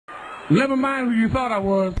Never mind who you thought I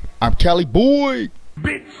was. I'm Caliboy.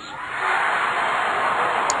 Bitch.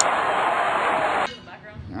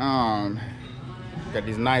 Got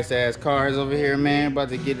these nice ass cars over here, man. About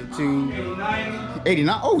to get it to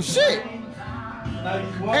 89. Oh shit.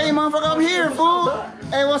 Hey motherfucker, I'm here, fool.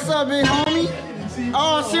 Hey, what's up, big homie?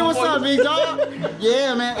 Oh shit, what's up, big dog?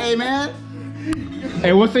 Yeah, man. Hey, man.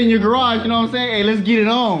 Hey, what's in your garage? You know what I'm saying? Hey, let's get it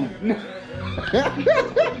on.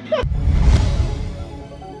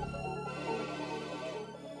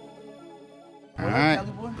 All right,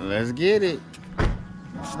 let's get it.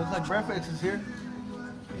 Looks like breakfast is here.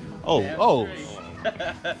 Oh.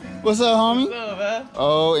 What's up, homie? What's up, man?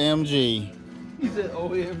 OMG. He said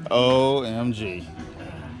OMG. OMG.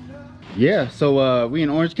 Yeah, so we in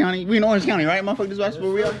Orange County. We in Orange County, right, motherfucker? This is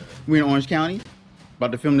where we are. We in Orange County.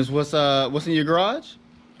 About to film this. What's in your garage?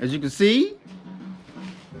 As you can see,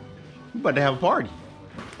 we about to have a party.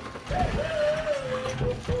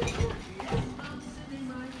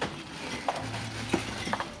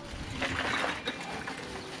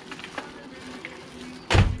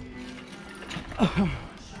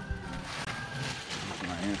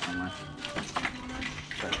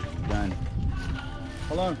 Done.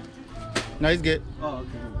 Hold on. No, he's good. Oh,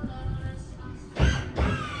 okay.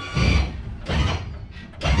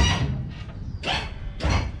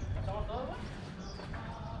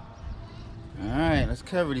 Alright, let's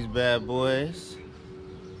cover these bad boys.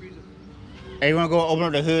 Hey, you wanna go open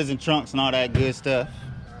up the hoods and trunks and all that good stuff?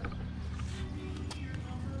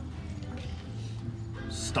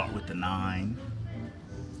 Start with the 9.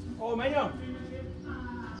 Oh, Mayo.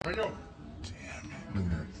 Damn.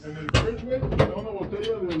 En el first way, da una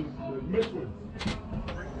botella del mix way.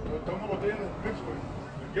 Da una botella del mix way.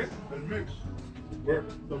 ¿Qué? Del mix. Where?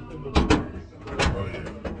 Oh, yeah.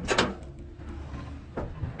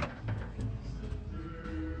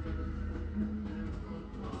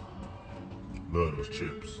 Love those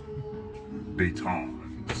chips.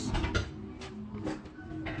 Daytons.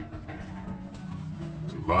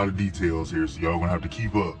 There's a lot of details here, so y'all gonna have to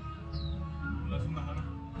keep up.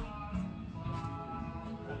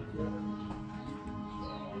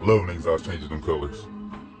 Love when niggas changing them colors.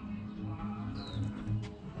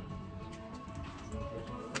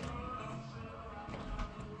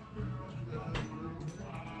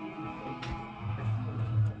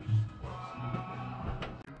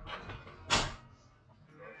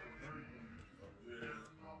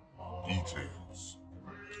 Details.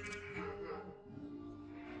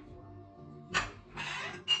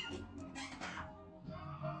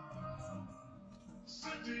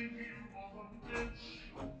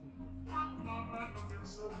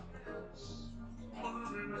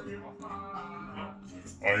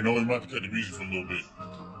 Alright, you know what? I'm about to cut the music for a little bit.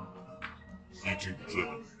 YouTube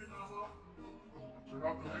tripping. Turn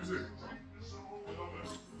off the music.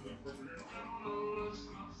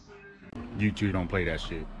 YouTube don't play that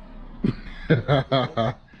shit.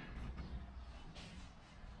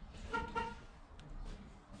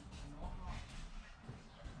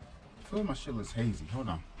 Oh, my shit looks hazy. Hold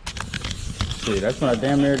on. See, that's what I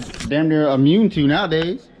damn near immune to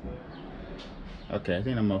nowadays. Okay, I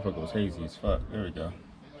think that motherfucker was hazy as fuck. There we go.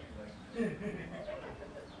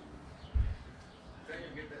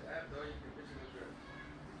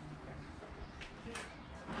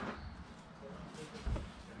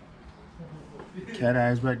 Cat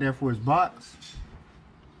eyes back there for his box.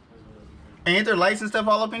 Ain't there lights and stuff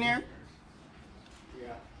all up in here?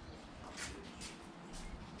 Yeah.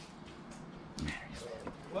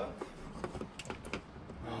 What?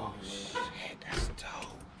 Oh shit, that's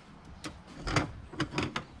dope. I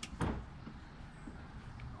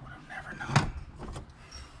would have never known.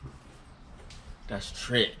 That's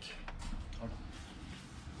trick.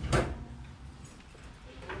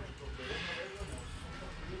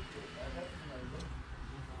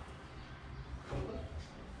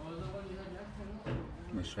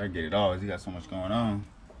 Make sure I get it all. He got so much going on.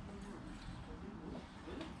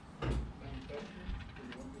 In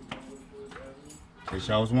case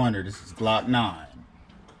y'all was wondering, this is Glock 9.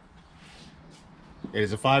 Hey,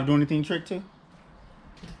 does a 5 do anything trick too?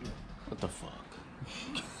 What the fuck?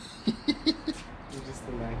 It's just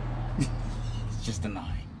a 9. It's just a 9.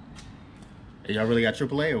 Hey, y'all really got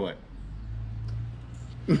AAA or what?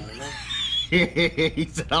 I don't know. He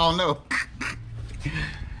said, I don't know.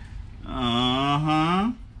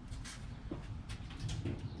 Uh-huh.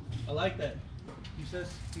 I like that. He says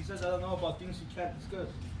I don't know about things you can't discuss.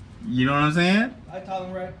 You know what I'm saying? I taught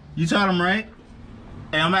him right. You taught him right.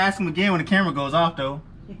 Hey, I'm gonna ask him again when the camera goes off though.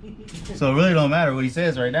 So it really don't matter what he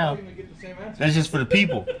says right now. You're gonna get the same answer. That's just for the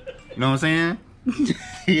people. You know what I'm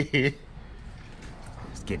saying?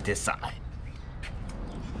 Let's get this side.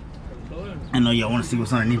 I know y'all want to see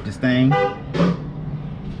what's underneath this thing.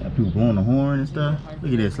 Got people blowing the horn and stuff.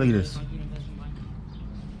 Look at this, look at this.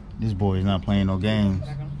 This boy is not playing no games.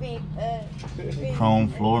 Chrome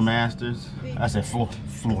Floor Masters. I said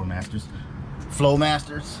Floor Masters. Flow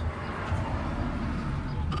Masters.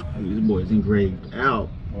 This boy is engraved out.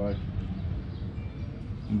 Right.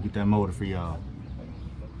 Let me get that motor for y'all.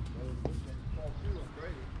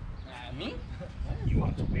 Me? You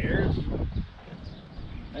want the beers?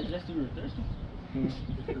 I just you were thirsty.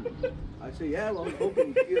 I say, yeah, well, I'm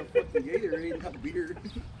hoping to get a fucking Gatorade, not beer.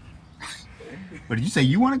 But did you say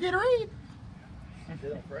you want to get a Gatorade? I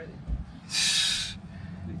did on Friday.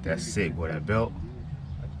 That's sick, boy, that belt.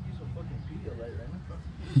 I could use some fucking Pedialyte right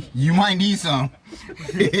now. You might need some.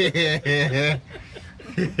 It's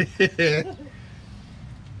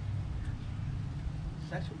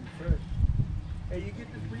actually fresh. Hey, you get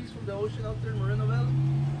the breeze from the ocean out there in Moreno Valley?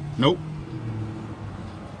 Nope.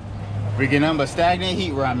 We get nothing but stagnant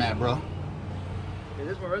heat where I'm at, bro. It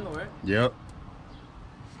is Moreno, right? Yep.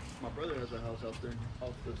 My brother has a house out there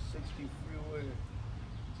off the 60 freeway.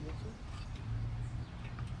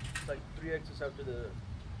 It's like 3 exits after the. You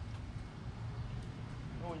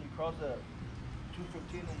know when you cross that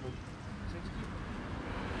 215 on the 60?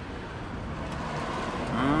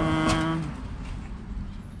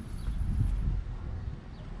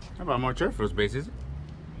 How about more turf force bases?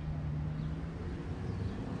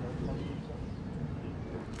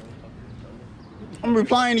 I'm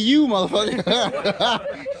replying to you, motherfucker.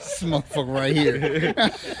 This motherfucker right here.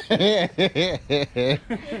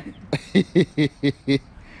 Damn.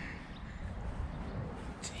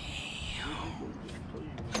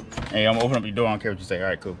 Hey, I'm gonna open up your door. I don't care what you say. All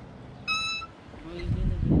right, cool.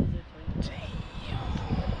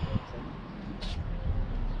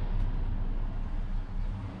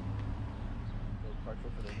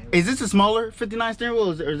 Is this a smaller 59 steering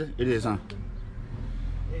wheel? Or is it, it is, huh?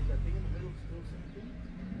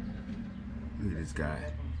 Look at this guy.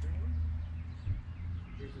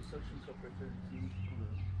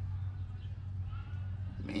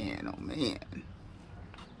 Man, oh man.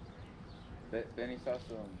 Benny saw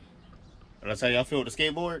some. That's how y'all feel with the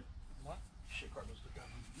skateboard? What? Shit, Carlos took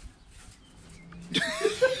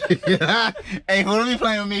Hey, what are you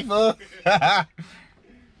playing with me, fool?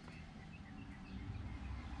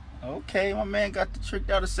 Okay, my man got the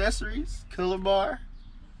tricked out accessories. Cooler bar.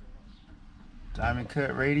 Diamond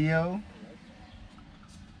cut radio.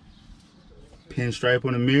 Pinstripe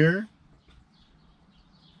on the mirror.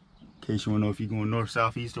 In case you want to know if you're going north,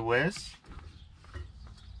 south, east, or west.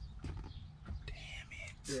 Damn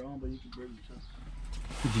it. You're on, but you can barely tell.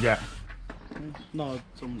 What you got? No,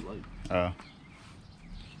 some like. Damn.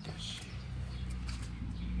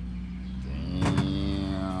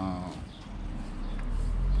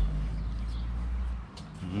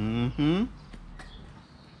 Mm-hmm.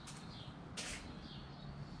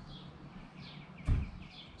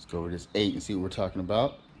 Let's go over this 8 and see what we're talking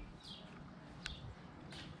about.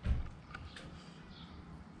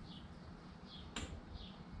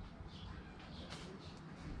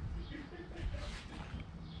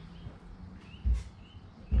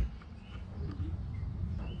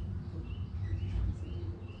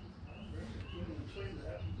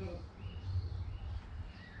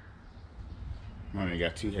 I only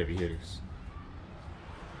got 2 heavy hitters.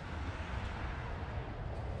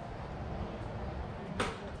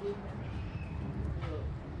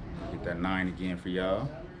 Get that 9 again for y'all.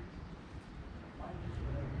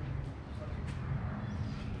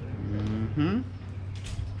 Mm-hmm.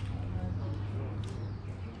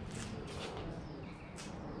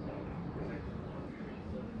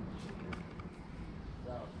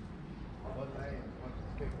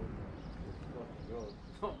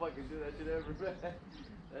 Don't fucking do that shit ever, man.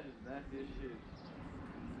 That is nasty as shit.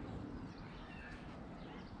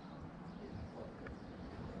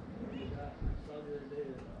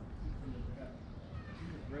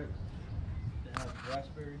 They have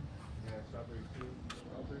raspberry. Yeah, strawberry too.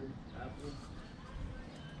 Strawberry, apple.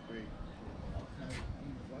 Great.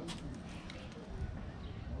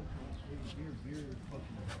 Beer,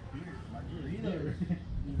 fucking beer. Margarita.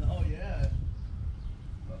 Oh yeah.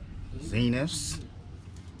 Zeniths.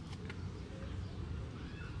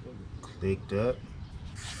 Clicked up.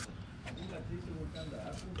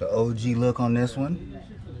 The OG look on this one.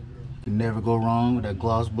 You can never go wrong with that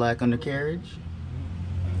gloss black undercarriage.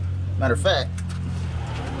 Matter of fact,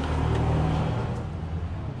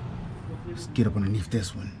 let's get up underneath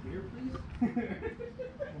this one.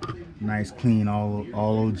 Nice, clean, all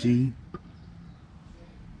OG.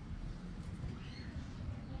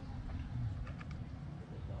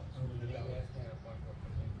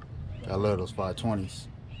 I love those 520s.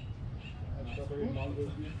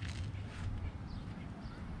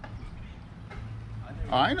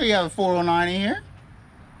 Oh, I know you have a 409 in here.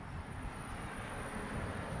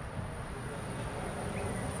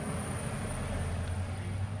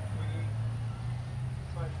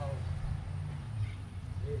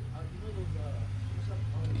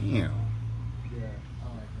 Damn.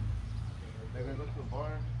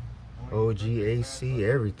 OGAC,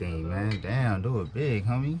 everything, man. Damn, do it big,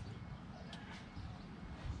 homie.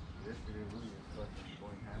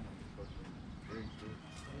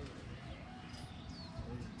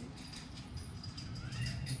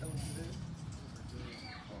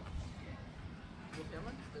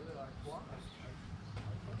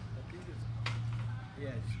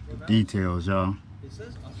 Details, y'all.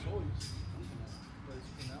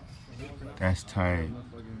 That's tight.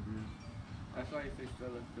 That's why you say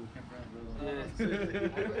still campground.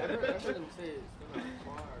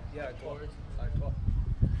 Yeah, towards I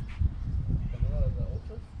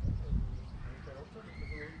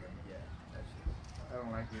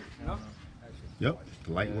don't like it. No? Yep,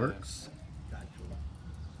 the light works.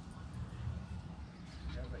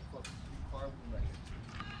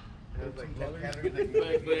 But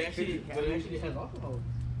it actually has alcohol.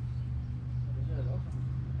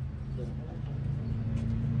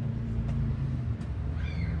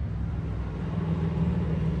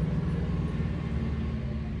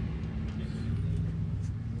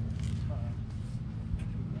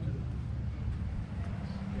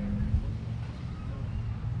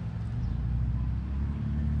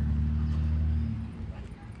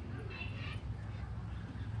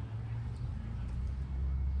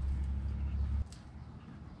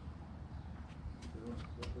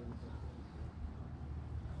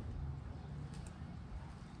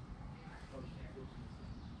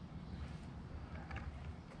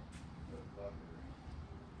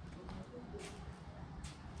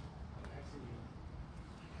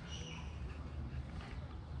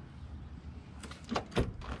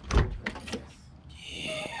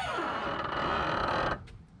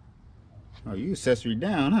 Oh, you accessory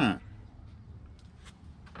down, huh?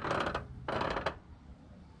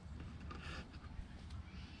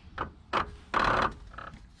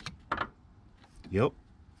 Yep.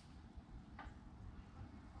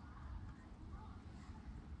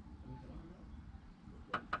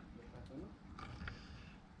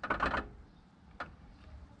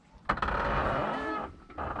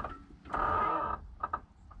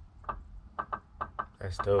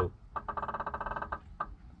 That's dope.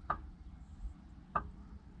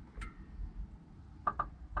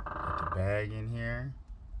 Got the bag in here.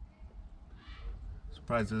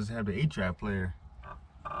 Surprised it doesn't have the 8-track player.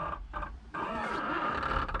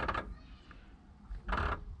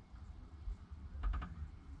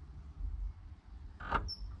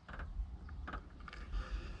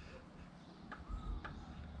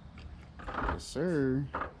 Yes, sir.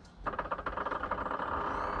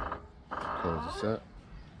 Close this up.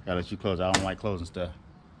 Gotta let you close. I don't like closing stuff.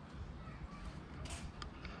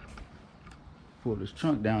 Pull this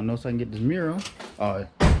trunk down, so I can get this mirror. Oh,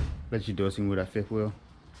 let you do it. See with that fifth wheel.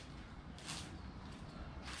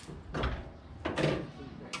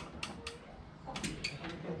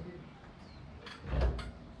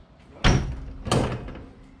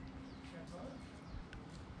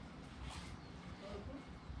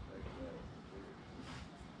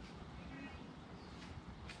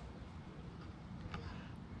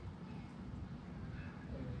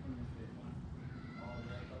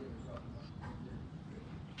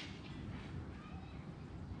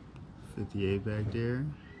 .58 back there.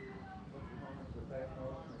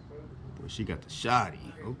 Boy, she got the shotty.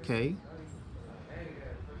 Okay.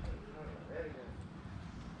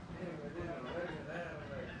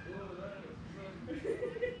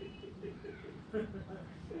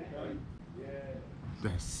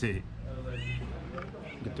 That's sick.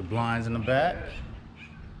 Get the blinds in the back.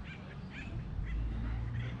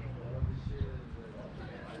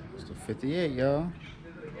 It's the 58, y'all.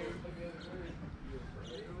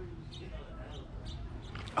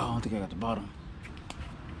 Oh, I don't think I got the bottom.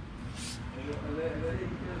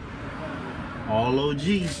 All OG.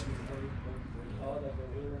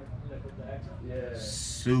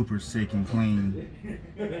 Super sick and clean.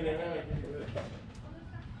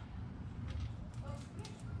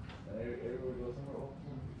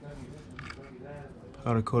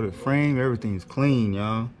 Powder coated frame, everything's clean,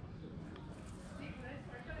 y'all.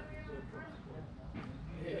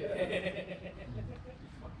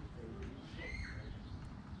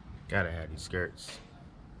 Gotta have these skirts.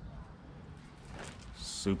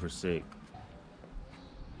 Super sick.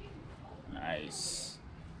 Nice.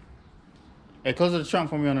 Hey, close the trunk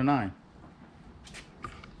for me on the 9.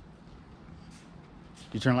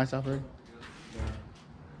 You turn lights off already?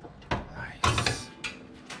 Nice.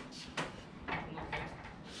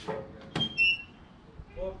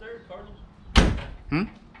 Go up there, Cardinals. Hmm?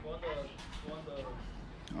 Go on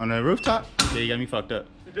the On the rooftop? Yeah, you got me fucked up.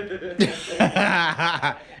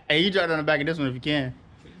 Hey, you drive on the back of this one if you can.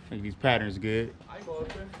 Make these patterns good. I go up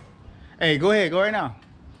there. Hey, go ahead. Go right now.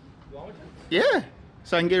 You want me to? Yeah.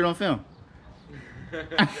 So I can get it on film.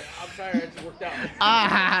 I'm sorry, I just worked out.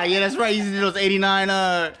 Ah, yeah, that's right. You used to do those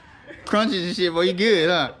 89 crunches and shit, boy. You good,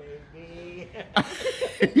 huh?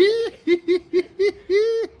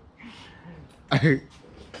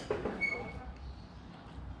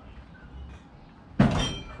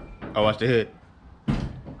 Oh, watch the hood.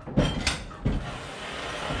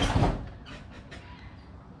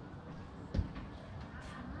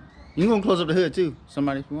 You can go and close up the hood too,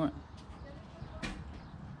 somebody if you want.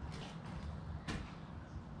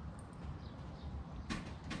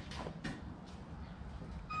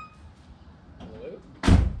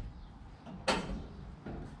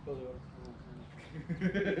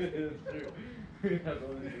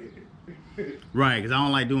 Right, because I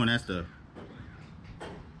don't like doing that stuff.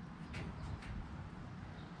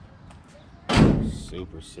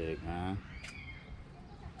 Super sick, man.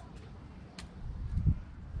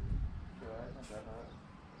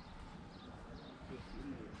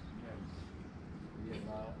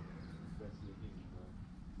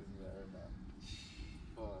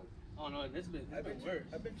 Oh no, this been worse.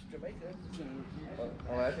 I've been to Jamaica.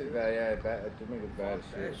 Oh, that's just bad. Yeah, bad. Jamaica's bad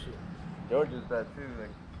as shit. Georgia's bad too. Like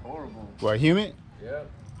horrible. What, humid? Yeah.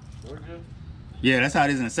 Georgia. Yeah, that's how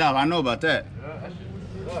it is in the South. I know about that. Yeah, that shit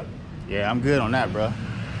would suck. Yeah, I'm good on that, bro.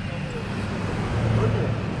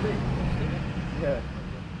 Yeah.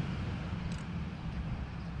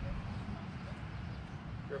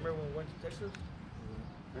 You remember when we went to Texas?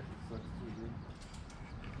 Texas sucks too, dude.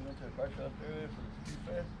 We went to a car shop there for the street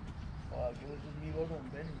fest. It was just me, Logan,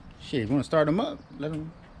 and Benny. Shit, you want to start them up? Let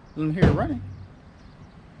them hear it running.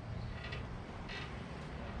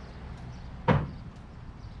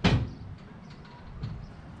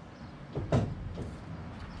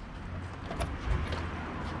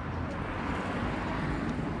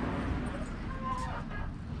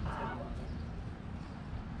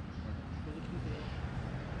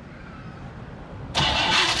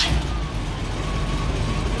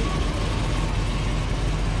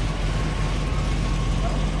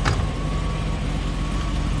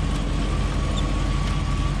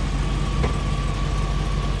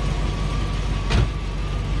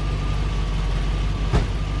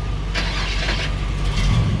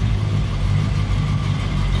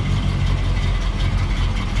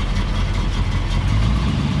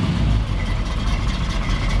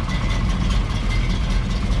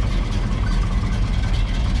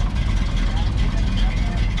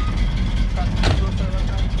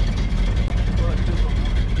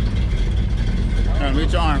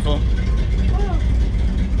 Reach your arm, fool.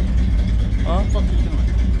 Huh? What the fuck you doing?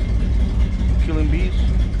 Killing bees.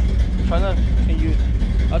 Try that. Can you?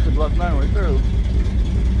 That's a Glock 9 right there.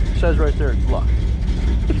 It says right there, Glock.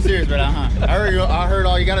 You serious right now, huh? I heard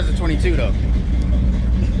all you got is a 22 though.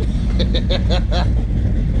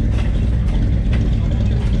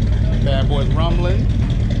 Bad boys rumbling.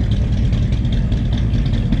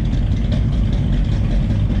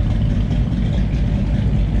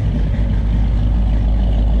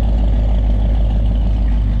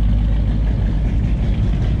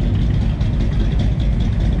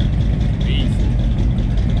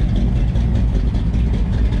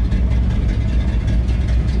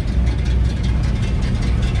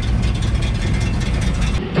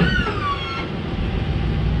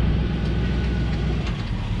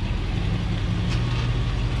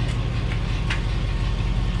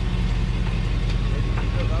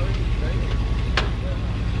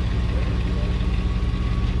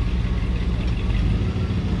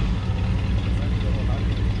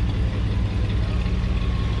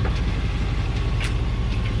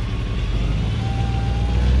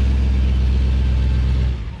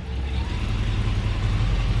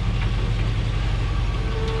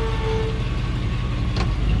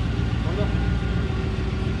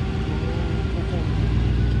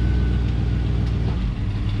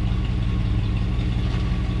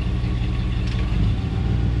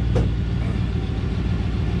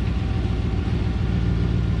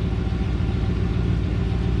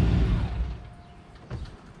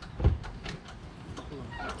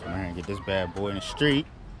 Get this bad boy in the street.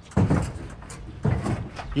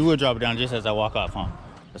 You will drop it down just as I walk off, huh?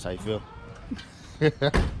 That's how you feel.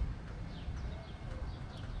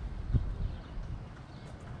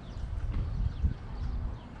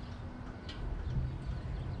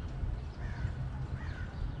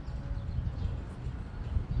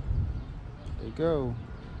 we go.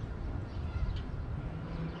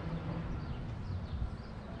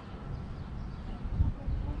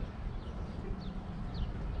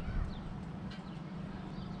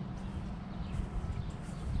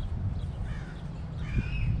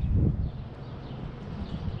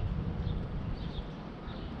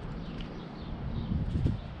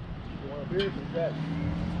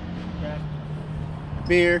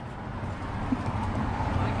 Beer.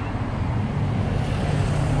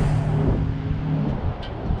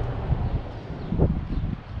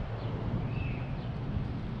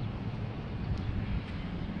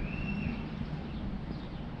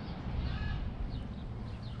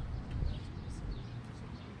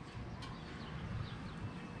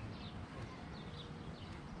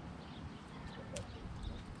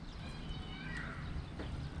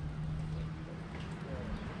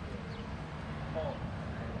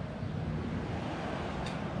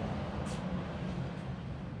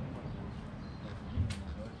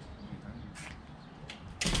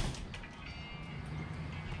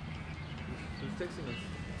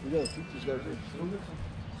 Cuidado, estos guys are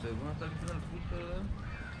Según está listando el fruto,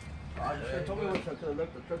 I just told me once I could have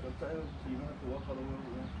left the truck outside so you don't have to walk all the way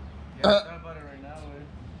over there. yeah, I'm talking about it right now, güey.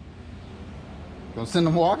 Gonna send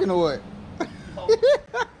them walking or what? I'll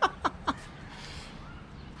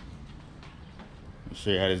show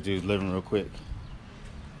you how this dude's living real quick.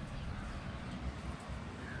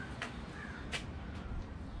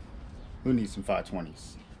 Who needs some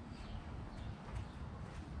 520s?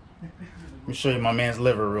 Let me show you my man's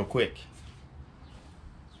liver real quick.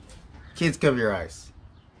 Kids, cover your eyes.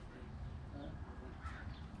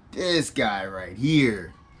 This guy right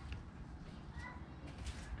here.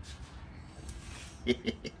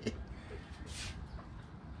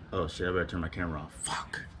 Oh shit, I better turn my camera off.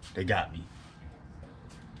 Fuck, they got me.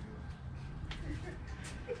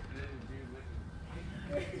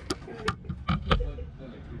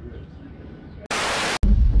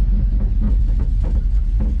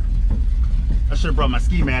 I should have brought my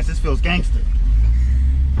ski mask. This feels gangster.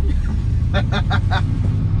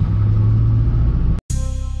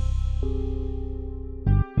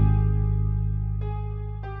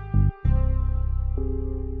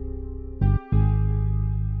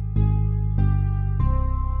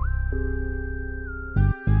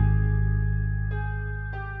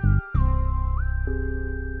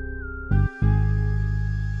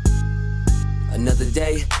 Another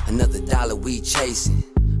day, another dollar we chasing.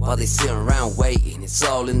 While they sitting around waiting, it's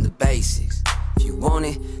all in the basics. If you want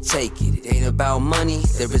it, take it. It ain't about money,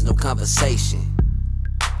 there is no conversation.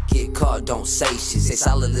 Get caught, don't say shit. Say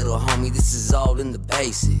solid little homie, this is all in the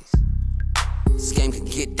basics. This game can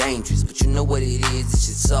get dangerous, but you know what it is, this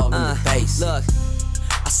shit's all in the basics. Look,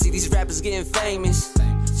 I see these rappers getting famous.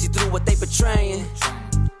 See through what they portraying.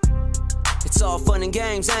 It's all fun and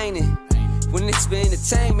games, ain't it? When it's for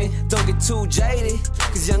entertainment, don't get too jaded.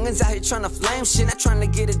 Cause youngins out here tryna flame shit, not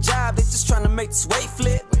tryna get a job, they just tryna make this weight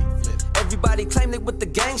flip. Everybody claim they with the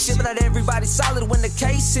gang shit, but not everybody solid when the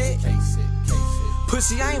case hit.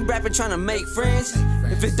 Pussy, I ain't rapping tryna make friends.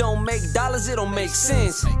 If it don't make dollars, it don't make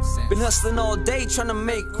sense. Been hustling all day tryna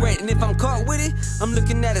make rent, and if I'm caught with it, I'm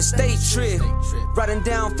looking at a state trip. Riding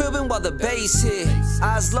down Philbin while the bass hit.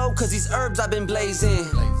 Eyes low cause these herbs I've been blazing.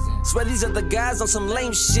 Swear these other guys on some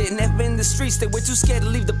lame shit. Never in the streets, they way too scared to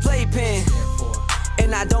leave the playpen.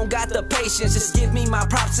 And I don't got the patience, just give me my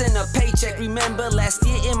props and a paycheck. Remember last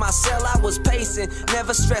year in my cell I was pacing.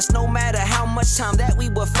 Never stressed no matter how much time that we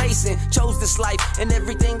were facing. Chose this life and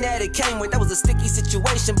everything that it came with. That was a sticky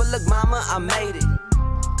situation, but look mama, I made it.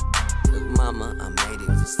 Look mama, I made it. It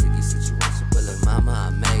was a sticky situation, but look mama, I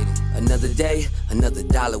made it. Another day, another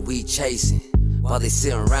dollar we chasing. While they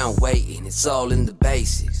sitting around waiting, it's all in the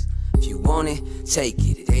basics. If you want it, take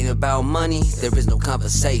it. It ain't about money, there is no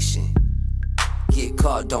conversation. Get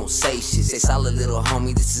caught, don't say shit. Say solid little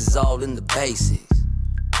homie, this is all in the basics.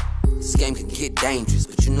 This game can get dangerous,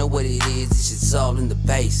 but you know what it is, this shit's all in the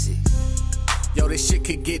basics. Yo, this shit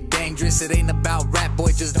could get dangerous. It ain't about rap,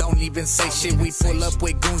 boy, just don't even say shit. We pull up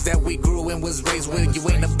with goons that we grew and was raised with. You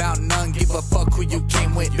ain't about none, give a fuck who you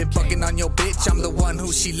came with. Been fucking on your bitch, I'm the one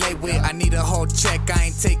who she lay with. I need a whole check, I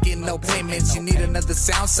ain't taking no payments. You need another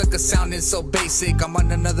sound, sucker sounding so basic. I'm on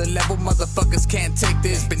another level, motherfuckers can't take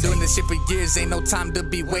this. Been doing this shit for years, ain't no time to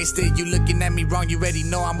be wasted. You looking at me wrong, you already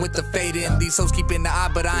know I'm with the fade in. These hoes keeping the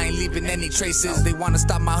eye, but I ain't leaving any traces. They wanna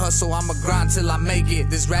stop my hustle, I'ma grind till I make it.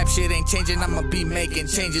 This rap shit ain't changing, I'ma be making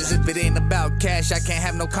changes. If it ain't about cash, I can't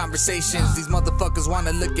have no conversations. These motherfuckers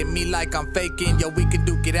wanna look at me like I'm faking. Yo, we can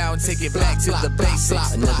duke it out and take it back to the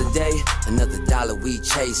basics. Another day, another dollar we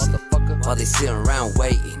chasing. While they sitting around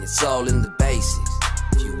waiting, it's all in the basics.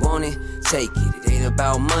 If you want it, take it. It ain't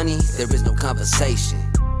about money, there is no conversation.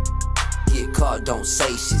 Get caught, don't say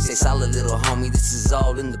shit. Say solid little homie, this is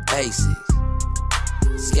all in the basics.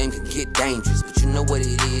 This game can get dangerous, but you know what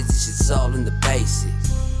it is, this shit's all in the basics.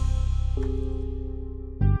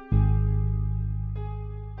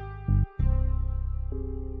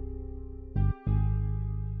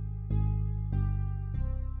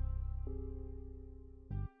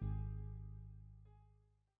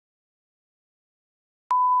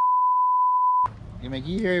 Yeah, man,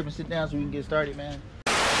 can you hurry up and sit down so we can get started, man?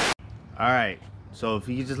 All right, so if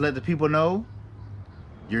you could just let the people know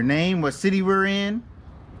your name, what city we're in,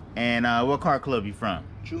 and what car club you from.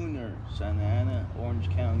 Junior, Santa Ana,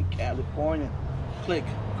 Orange County, California. Click,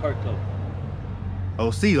 car club.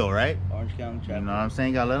 OC though, right? Orange County, Chapel. You know what I'm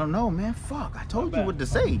saying? Gotta let them know, man. Fuck, I told you what to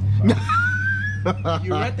say. You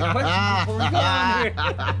read the question before we got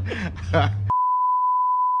on here.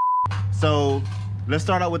 So, let's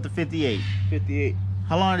start out with the 58. 58.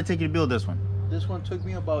 How long did it take you to build this one? This one took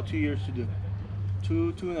me about 2 years to do.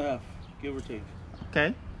 Two and a half, give or take.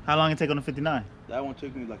 Okay. How long did it take on the 59? That one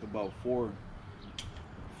took me like about four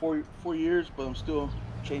years, but I'm still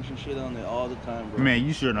changing shit on it all the time, bro. Man,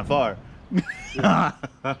 you sure enough are. Yeah.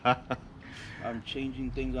 I'm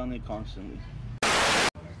changing things on it constantly.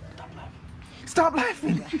 Stop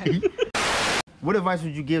laughing. What advice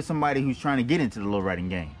would you give somebody who's trying to get into the low riding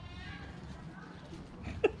game?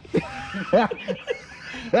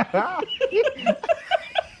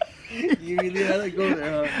 You really had to go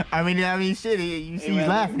there, huh? I mean, shit. You see, he's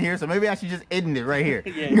laughing here, so maybe I should just end it right here.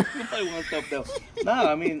 Yeah, you probably want to stop though. Nah,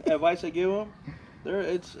 I mean, advice I give them,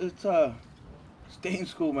 it's stay in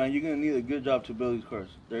school, man. You're gonna need a good job to build these cars.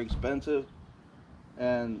 They're expensive,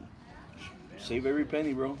 and save every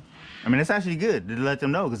penny, bro. I mean, it's actually good to let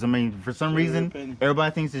them know, because I mean, for some reason,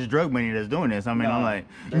 everybody thinks it's drug money that's doing this. I mean, I'm like,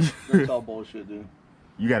 that's all bullshit, dude.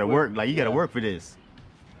 You gotta work, like you gotta work for this.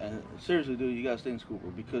 And seriously, dude, you gotta stay in school, bro,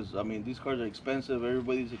 because I mean, these cars are expensive.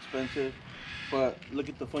 Everybody's expensive, but look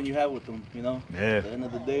at the fun you have with them. You know. Yeah. At the end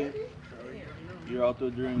of the day, you're out there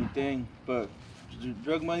doing your thing, but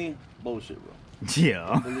drug money, bullshit, bro. Yeah.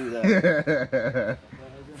 Don't believe that.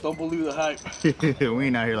 Don't believe the hype. We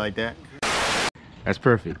ain't out here like that. That's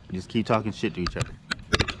perfect. Just keep talking shit to each other.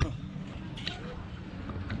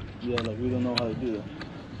 Yeah, like we don't know how to do that.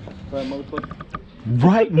 Right, motherfucker?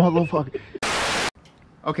 Right, motherfucker.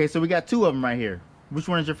 Okay, so we got two of them right here. Which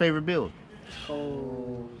one is your favorite build?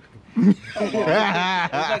 Oh. It's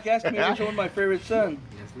like asking me which one's my favorite son.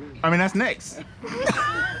 I mean, that's next.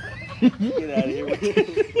 Get out of here.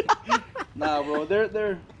 Nah, bro,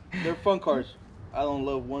 they're fun cars. I don't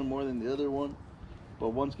love one more than the other one, but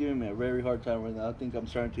one's giving me a very hard time right now. I think I'm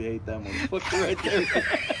starting to hate that motherfucker right there.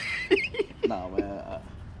 Nah, man.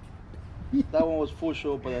 That one was full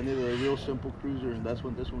show, but I needed a real simple cruiser, and that's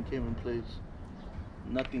when this one came in place.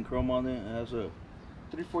 Nothing chrome on it. It has a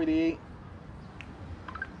 348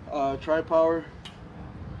 tri-power.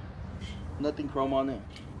 Nothing chrome on it.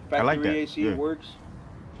 Factory I like that. AC works.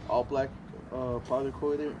 All black powder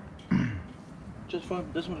coated. Just fun.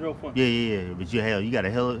 This one's real fun. Yeah. But you got a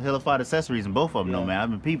hell of five accessories in both of them, though, man. I've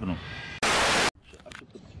been peeping them. I should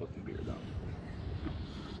put this fucking beer down.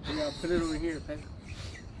 Yeah, put it over here, okay?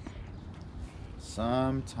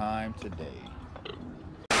 Sometime today.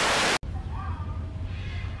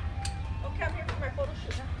 Okay, I'm here for my photo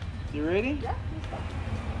shoot now. You ready? Yeah.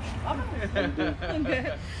 I'm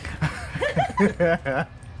good.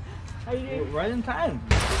 How you doing? Right in time.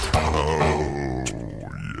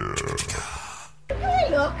 Hey,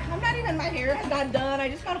 look, I'm not even, my hair is not done. I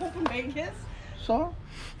just got home from Vegas. So?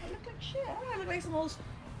 I look like shit. I don't want to look like some of those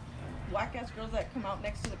whack-ass girls that come out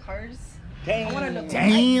next to the cars. Damn. I want to look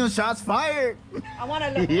Damn, shots fired. I want to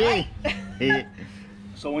look Yeah. right.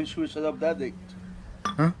 So when should we set up that date?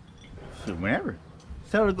 Huh? Shit, whenever.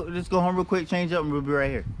 Tell her to let's go home real quick, change up, and we'll be right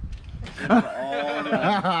here.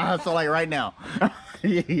 So like right now.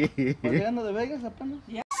 Llegando de Vegas apenas?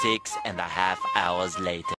 6.5 hours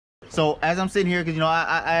later. So as I'm sitting here, because you know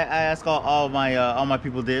I ask all my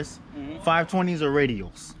people this, 520s or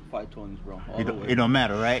radials. 520s, bro. It don't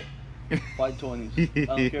matter, right? 520s. I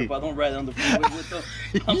don't care if I don't ride on the freeway with them.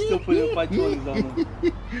 I'm still putting 520s on them.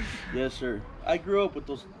 Yes, sir. I grew up with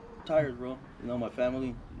those tires, bro. You know, my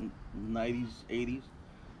family, 90s, 80s.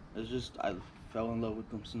 It's just, I fell in love with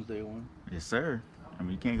them since day one. Yes, sir. I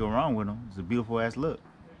mean, you can't go wrong with them. It's a beautiful ass look.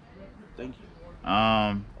 Thank you.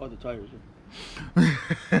 Oh, the tires.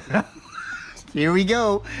 Here we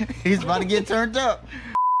go. He's about to get turned up.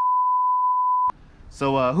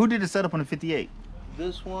 So, who did the setup on the 58?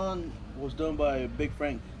 This one was done by Big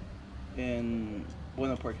Frank in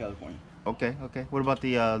Buena Park, California. Okay, okay. What about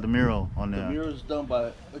the mural on The mural is done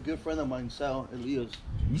by a good friend of mine, Sal Elias.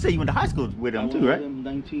 You say you went to high school with him too, right? In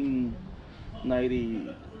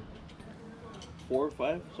 1994 or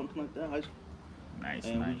 5, something like that, high school. Nice,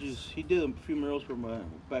 And nice. he did a few murals for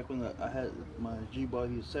back when I had my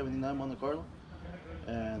G-Body 79 Monte Carlo.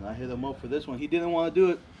 And I hit him up for this one. He didn't want to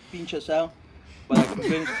do it, pinche Sal, but I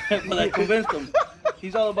convinced him.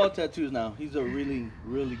 He's all about tattoos now. He's a really,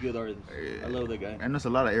 really good artist. I love that guy. And there's a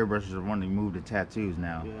lot of airbrushers that want to move to tattoos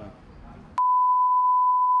now. Yeah.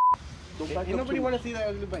 Ain't nobody want to see that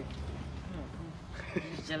ugly bike.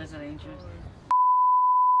 Jealous of the interest.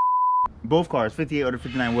 Both cars, 58 or the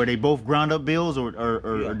 59, were they both ground up builds or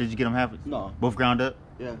Yeah. did you get them half? No. Both ground up?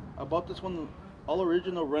 Yeah. I bought this one all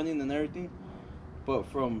original, running and everything. But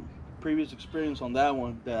from previous experience on that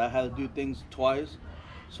one, that I had to do things twice.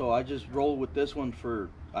 So I just rolled with this one for,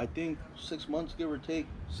 I think, 6 months, give or take,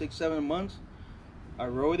 6-7 months. I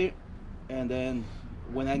rode it, and then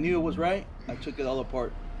when I knew it was right, I took it all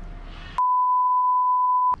apart.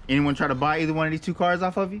 Anyone try to buy either one of these two cars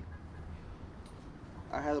off of you?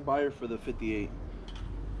 I had a buyer for the 58,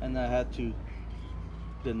 and I had to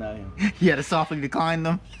deny him. You had to softly decline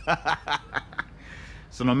them?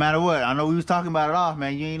 So no matter what, I know we was talking about it off,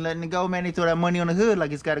 man. You ain't letting it go, man. They throw that money on the hood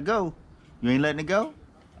like it's got to go. You ain't letting it go?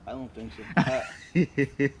 I don't think so.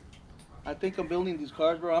 I think I'm building these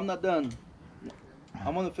cars, bro. I'm not done.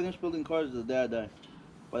 I'm gonna finish building cars the day I die.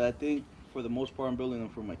 But I think for the most part, I'm building them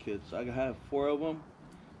for my kids. I have 4 of them.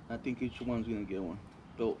 I think each one's gonna get one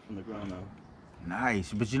built from the ground up.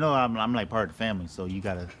 Nice, but you know I'm like part of the family, so you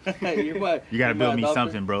gotta you gotta build me adopter?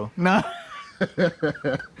 something, bro. No.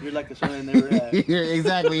 You're like a son I never had. Yeah,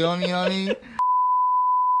 exactly. You know what I mean?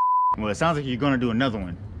 Well, it sounds like you're gonna do another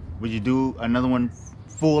one. Would you do another one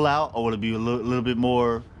full out, or would it be a little bit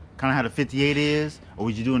more kind of how the 58 is, or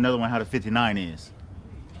would you do another one how the 59 is?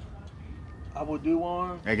 I would do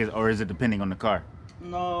one. I guess, or is it depending on the car?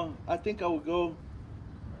 No, I think I would go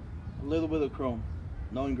a little bit of chrome,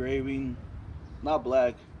 no engraving, not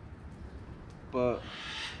black, but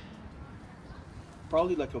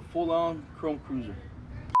probably like a full-on chrome cruiser.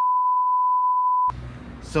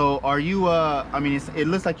 So are you? I mean, it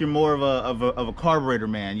looks like you're more of a carburetor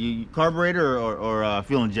man. You carburetor or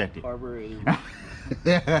fuel injected? Carburetor.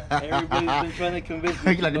 Everybody's been trying to convince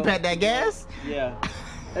me. You like to pat that gas? Yeah.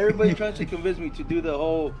 Everybody tries to convince me to do the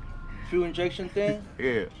whole fuel injection thing.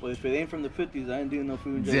 Yeah. But if it ain't from the 50s, I ain't doing no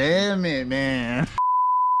fuel injection. Damn it, man.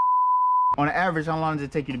 On average, how long does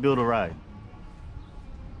it take you to build a ride?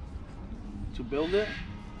 To build it,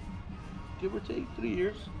 give or take 3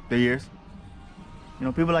 years. 3 years? You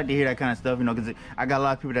know, people like to hear that kind of stuff, you know, because I got a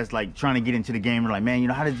lot of people that's like trying to get into the game. They're like, man, you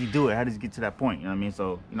know, how does he do it? How does he get to that point? You know what I mean?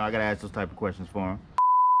 So, you know, I got to ask those type of questions for him.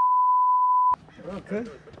 Okay.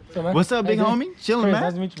 So, man, What's up, big homie? Chilling, man.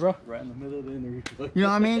 Nice to meet you, bro. Right in the middle of the interview. You know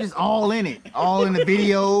what I mean? Just all in it. All in the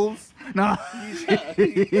videos. No.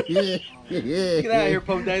 Get out of here,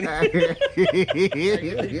 Pump Daddy.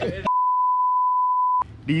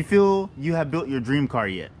 Do you feel you have built your dream car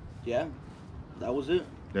yet? Yeah, that was it.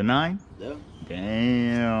 The 9? Yeah.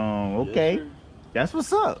 Damn. Okay. Yes, sir. That's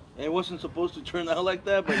what's up. It wasn't supposed to turn out like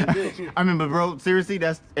that, but it did. I mean, but bro, seriously,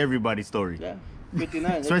 that's everybody's story. Yeah,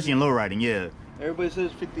 59. Especially in lowriding, yeah. Everybody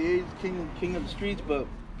says 58 is king of the streets, but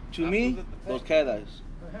to me, those cat eyes.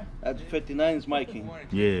 That 59 is my king.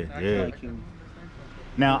 Yeah, yeah. My king.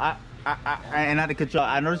 Now, and not to cut you off,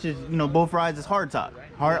 I noticed, you know, both rides is hard top.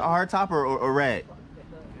 Hard top or rag?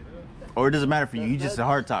 Or it doesn't matter for you, you just a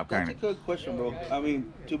hard top kind That's of. a good question, bro. I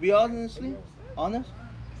mean, to be honest,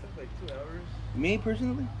 me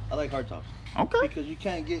personally, I like hard tops. Okay. Because you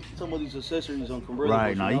can't get some of these accessories on convertibles.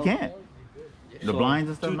 Right, no, you can't. The blinds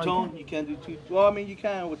and stuff. Two-tone, you can't do two. Well, I mean, you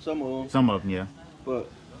can with some of them. Some of them, yeah.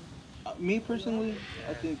 But me personally,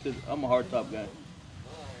 I think that I'm a hard top guy.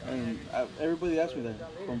 And everybody asks me that,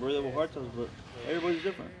 convertible hard tops, but everybody's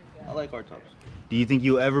different. I like hard tops. Do you think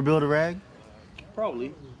you'll ever build a rag?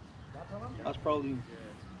 Probably. That's probably.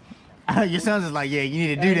 Your son's just like, yeah, you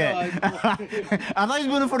need to do that. I thought you was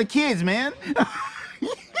building for the kids, man.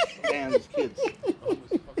 Damn, these kids.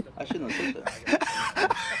 I shouldn't have said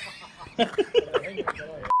that.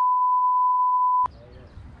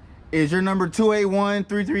 Is your number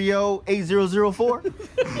 281-330-8004?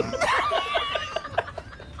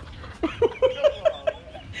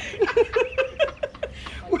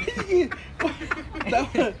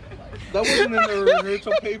 That wasn't in the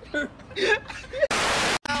rehearsal paper.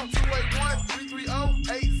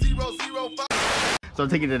 So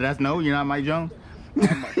take it that that's no, you're not Mike Jones? No,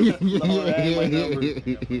 that ain't my number.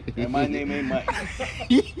 And my name ain't Mike.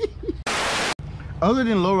 Other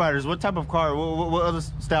than lowriders, what type of car, what other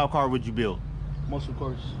style car would you build? Muscle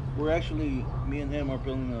cars. We're actually, me and him are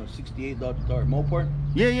building a '68 Dodge Dart Mopar.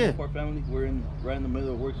 Yeah. Mopar family. We're right in the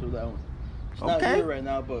middle of works with that one. It's not here right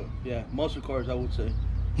now, but yeah, muscle cars I would say.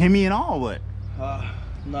 Hemi and all, what?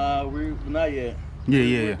 Nah, we're not yet.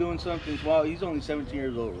 We're doing something. Well, he's only 17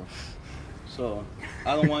 years old, bro. So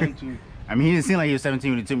I don't want him to. I mean, he didn't seem like he was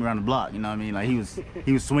 17 when he took me around the block. You know what I mean? Like he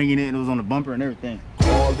was swinging it and it was on the bumper and everything.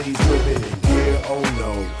 All these women in here, oh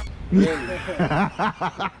no. Really? I'm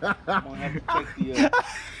gonna have to check the.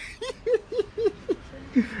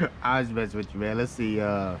 I was messing with you, man. Let's see.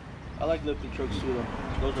 I like lifting trucks too,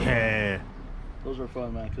 though. Those are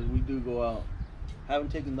fun, man, because we do go out. Haven't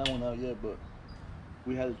taken that one out yet, but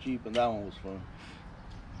we had a Jeep and that one was fun.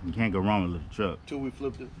 You can't go wrong with a little truck. Till we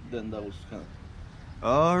flipped it, then that was kind of.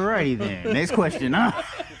 Alrighty then. Next question, huh?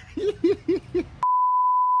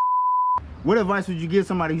 What advice would you give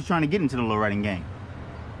somebody who's trying to get into the low riding game?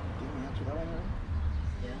 Didn't we answer that one already?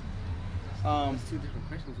 Yeah. It's two different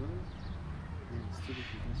questions, wasn't it? It's two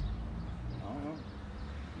different questions. I don't know.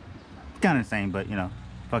 Kind of the same, but you know,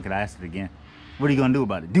 fuck it, I asked it again. What are you gonna do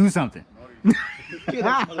about it? Do something. What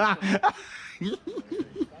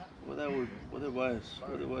advice?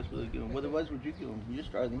 What advice would you give him? You're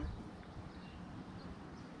starting.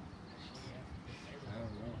 I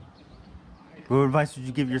don't know. What advice would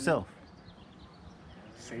you give yourself?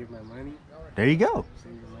 Save my money. There you go.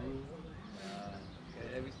 Save your money.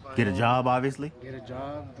 Get a job, obviously. Get a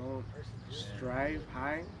job. Don't strive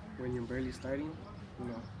high when you're barely starting. You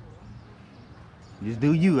know. Just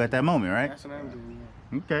do you at that moment, right? That's what I'm doing.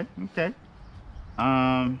 Okay.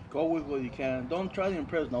 Go with what you can. Don't try to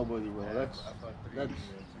impress nobody, bro. That's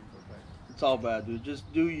it's all bad, dude.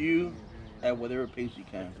 Just do you at whatever pace you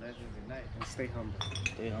can. And stay humble.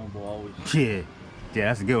 Stay humble always. Yeah,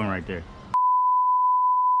 that's a good one right there.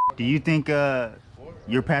 Do you think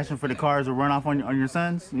your passion for the cars will run off on your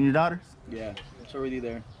sons and your daughters? Yeah, it's already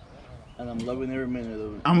there, and I'm loving every minute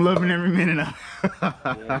of it. I'm loving every minute of it.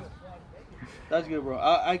 Yeah. That's good, bro.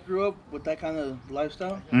 I grew up with that kind of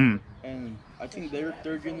lifestyle, and I think they're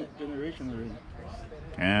third generation already.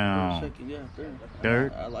 Yeah.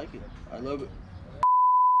 Third. I like it. I love it.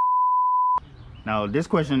 Now this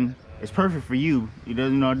question is perfect for you. It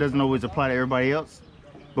doesn't always apply to everybody else.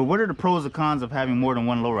 But what are the pros and cons of having more than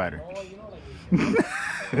one lowrider?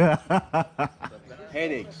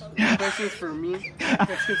 Headaches. Questions for me.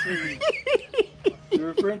 Questions for me. You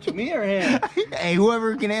referring to me or him? Hey,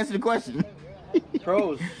 whoever can answer the question.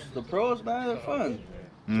 Pros. The pros, man, they're fun.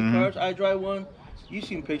 Two cars. I drive one. You've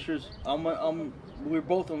seen pictures. We're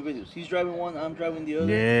both on videos. He's driving one. I'm driving the other.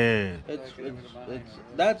 Yeah.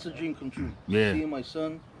 That's a dream come true. Yeah. Seeing my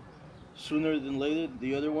son sooner than later.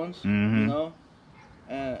 The other ones, you know.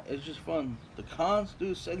 And it's just fun. The cons,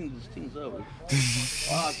 dude, setting these things up.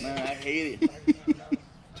 Fuck, man, I hate it.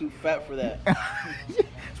 Too fat for that.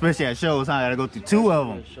 Especially at shows, huh? I gotta go through two of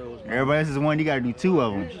them. Everybody else is one, you gotta do two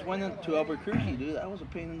of them. We just went into Albuquerque, dude. That was a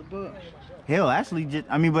pain in the butt. Hell, actually,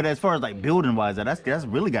 but as far as like building wise, that's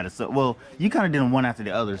really gotta suck. Well, you kind of did them one after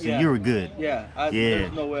the other, so you were good. Yeah.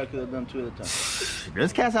 There's no way I could have done two at a time.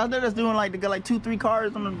 There's cats out there that's doing like, they got like 2-3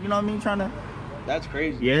 cars on them, you know what I mean? Trying to. That's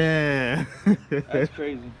crazy. Yeah. That's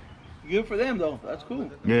crazy. Good for them though. That's cool.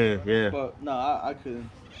 Yeah. But no, I couldn't.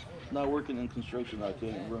 Not working in construction, I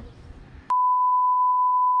couldn't, bro.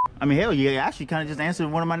 I mean, hell, you actually kind of just answered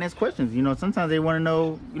one of my next questions. You know, sometimes they want to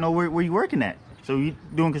know, you know, where you working at. So you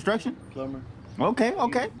doing construction? Plumber. Okay.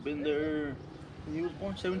 Been there. He was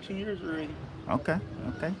born 17 years already. Okay. A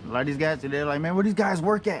lot of these guys, they're like, man, where these guys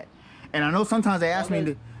work at? And I know sometimes they ask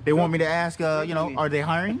me, they want me to ask, you know, are they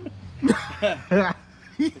hiring?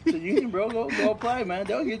 It's a union, bro. Go apply, man.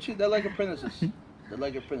 They'll get you. They're like apprentices. They're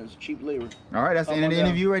like apprentices, cheap labor. All right, that's the end of the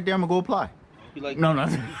interview right there. I'm gonna go apply. You like? No.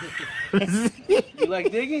 You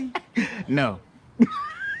like digging? No.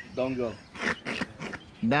 Don't go.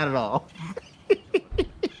 Not at all.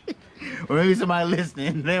 Or maybe somebody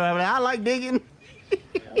listening, they might be like, I like digging.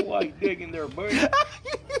 I like digging there, buddy.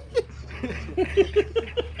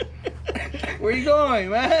 Where you going,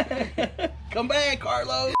 man? Come back,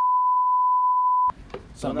 Carlos.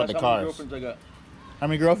 Something about the How cars. many girlfriends I got? How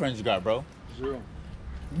many girlfriends you got, bro? 0.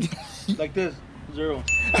 Like this. 0.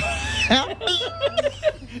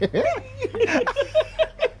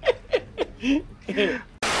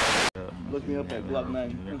 Look me up at Glock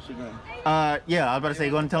 9 Instagram. Yeah, I was about to say,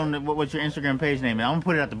 go and tell them what's your Instagram page name. I'm gonna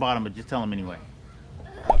put it at the bottom, but just tell them anyway.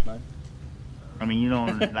 Glock 9. I mean, you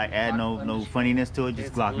don't like add no funniness to it, just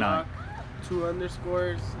It's Glock 9.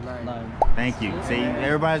 2_9. Thank you. See,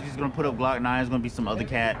 everybody's just gonna put up Glock 9. It's gonna be some other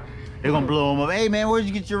cat. They're gonna blow him up. Hey man, where'd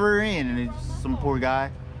you get your rear end? And it's some poor guy.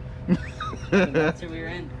 That's your rear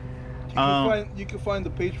end. You can find the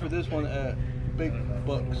page for this one at Big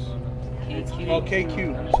Bucks. KQ. Oh,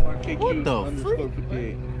 KQ. KQ What the underscore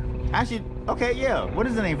 58. Actually, okay, yeah. What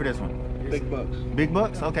is the name for this one? Big Bucks. Big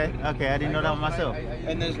Bucks? Okay, okay. I didn't know that one myself.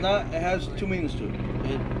 And it has two meanings to it.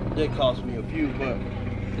 It did cost me a few, but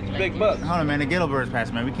it's Big Bucks. Hold on, man. The ghetto bird's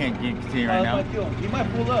passing, man. We can't continue right now. He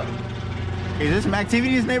might pull up. Is there some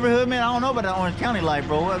activity in this neighborhood, man? I don't know about that Orange County life,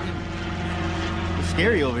 bro. It's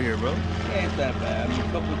scary over here, bro. It ain't that bad. I mean, a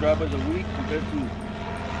couple of drive-bys a week compared to...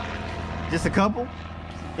 Just a couple?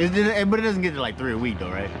 But it doesn't get to like 3 a week, though,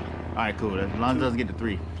 right? All right, cool. As long as it doesn't get to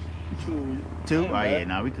 3. 2. 2? Oh, yeah,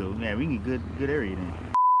 nah, we cool. Yeah, we can get good area then.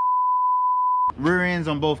 Rear ends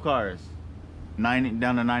on both cars. Down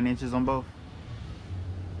to 9 inches on both?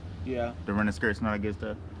 Yeah. The running skirts and all that good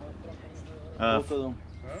stuff? Both of them.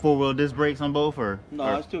 4-wheel disc brakes on both, or? No,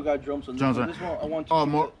 I still got drums on this Drums one. on. This one I want to Oh,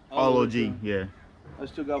 more all OG, yeah. I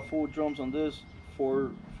still got full drums on this.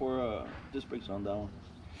 Four disc brakes on that one.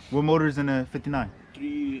 What motor's in the 59?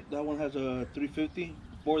 That one has a 350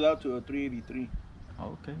 bored out to a 383.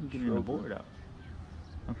 Oh, okay, we're getting the board out.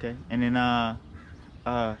 Okay, and then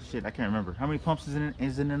shit, I can't remember. How many pumps is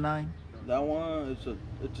in the 9? That one it's a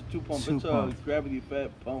 2-pump. It's a gravity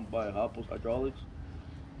fed pump by Hopple's Hydraulics,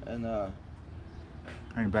 and how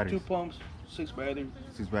many batteries? 2 pumps, 6 batteries.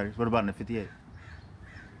 6 batteries. What about in the 58?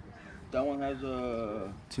 That one has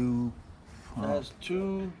a 2. It has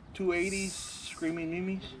 280s Screaming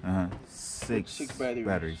Mimis. 6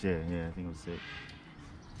 batteries. Yeah, I think it was 6.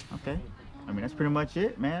 Okay. I mean, that's pretty much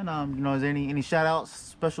it, man. You know, is there any shout outs,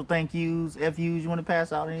 special thank yous, FUs you want to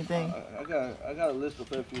pass out, anything? I got a list of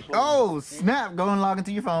FUs. Oh, snap. Go and log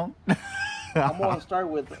into your phone. I'm going to start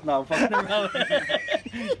with, no, I'm fucking around.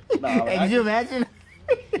 Hey, could you imagine?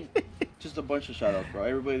 Just a bunch of shout outs, bro.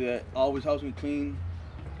 Everybody that always helps me clean,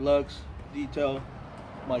 Lux, detail.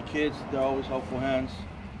 My kids, they're always helpful hands.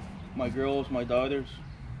 My girls, my daughters.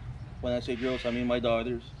 When I say girls, I mean my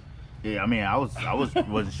daughters. Yeah, I mean, I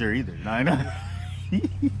wasn't sure either. No, I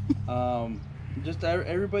know. Just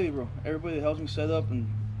everybody, bro. Everybody that helps me set up and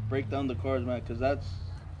break down the cars, man, because that's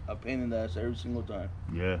a pain in the ass every single time.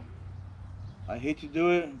 Yeah. I hate to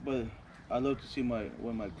do it, but I love to see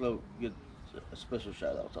when my club get a special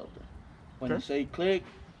shout outs out there. When you say click,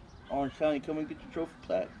 Orange County, come and get your trophy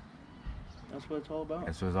plaque. That's what it's all about.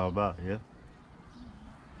 That's what it's all about, yeah.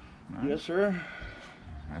 Right. Yes, sir.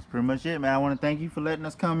 That's pretty much it, man. I want to thank you for letting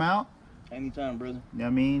us come out. Anytime, brother. You know what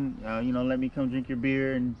I mean? You know, let me come drink your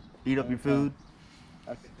beer and eat up your food.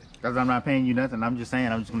 Because I'm not paying you nothing. I'm just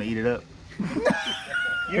saying I'm just going to eat it up.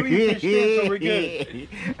 You eat your shit, so we're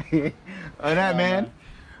good. All right, man.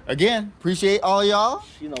 Again, appreciate all y'all.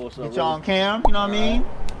 You know what's up, get y'all on cam, you know what I mean?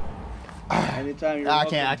 Anytime you're I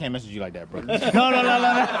can't message you like that, bro. No.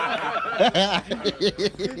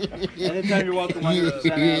 Anytime you're welcome, I'm here to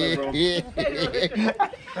Santa, bro.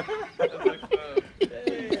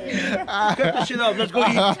 Cut this shit up. Let's go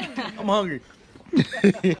eat. I'm hungry.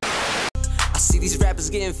 I see these rappers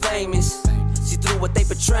getting famous. See through what they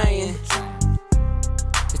portraying.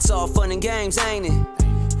 It's all fun and games, ain't it?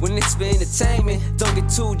 When it's for entertainment, don't get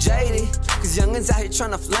too jaded. Cause youngins out here trying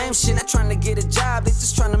to flame shit, not trying to get a job, they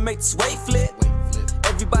just trying to make this weight flip.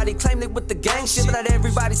 Everybody claim they with the gang shit, but not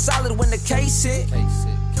everybody solid when the case hit.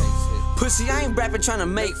 Pussy, I ain't rapping trying to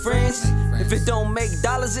make friends. If it don't make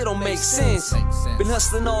dollars, it don't make sense. Been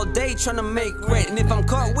hustling all day trying to make rent, and if I'm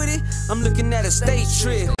caught with it, I'm looking at a state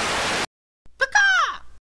trip.